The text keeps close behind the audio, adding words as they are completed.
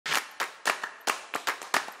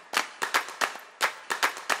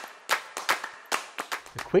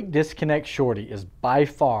The quick disconnect shorty is by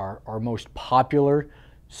far our most popular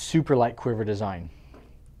Superlite quiver design.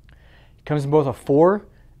 It comes in both a 4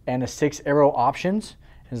 and a 6 arrow options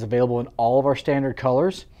and is available in all of our standard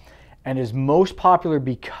colors and is most popular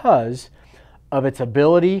because of its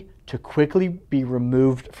ability to quickly be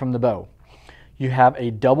removed from the bow. You have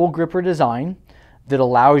a double gripper design that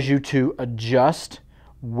allows you to adjust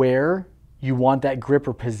where you want that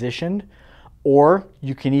gripper positioned, or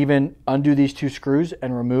you can even undo these 2 screws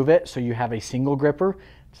and remove it so you have a single gripper.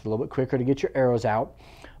 It's a little bit quicker to get your arrows out.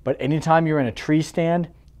 But anytime you're in a tree stand,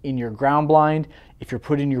 in your ground blind, if you're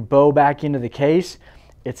putting your bow back into the case,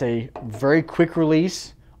 it's a very quick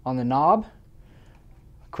release on the knob,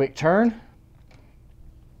 quick turn,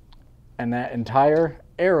 and that entire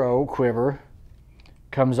arrow quiver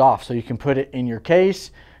comes off. So you can put it in your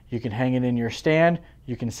case, you can hang it in your stand,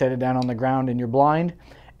 you can set it down on the ground in your blind,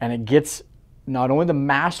 and it gets not only the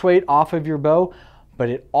mass weight off of your bow, but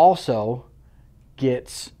it also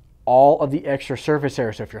gets all of the extra surface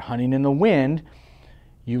area. So if you're hunting in the wind,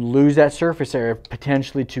 you lose that surface area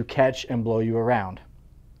potentially to catch and blow you around.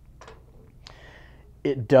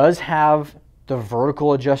 It does have the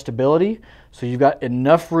vertical adjustability, so you've got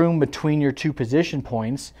enough room between your 2 position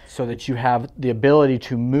points so that you have the ability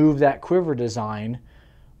to move that quiver design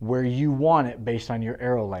where you want it based on your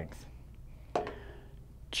arrow length.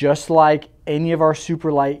 Just like any of our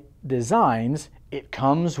Superlite designs, it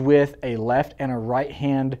comes with a left and a right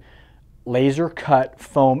hand laser cut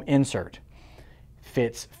foam insert.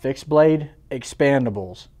 Fits fixed blade,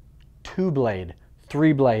 expandables, 2 blade,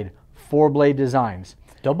 3 blade, 4 blade designs.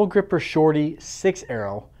 Double gripper shorty 6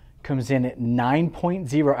 arrow comes in at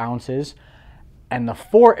 9.0 ounces and the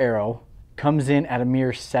 4 arrow comes in at a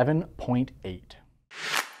mere 7.8.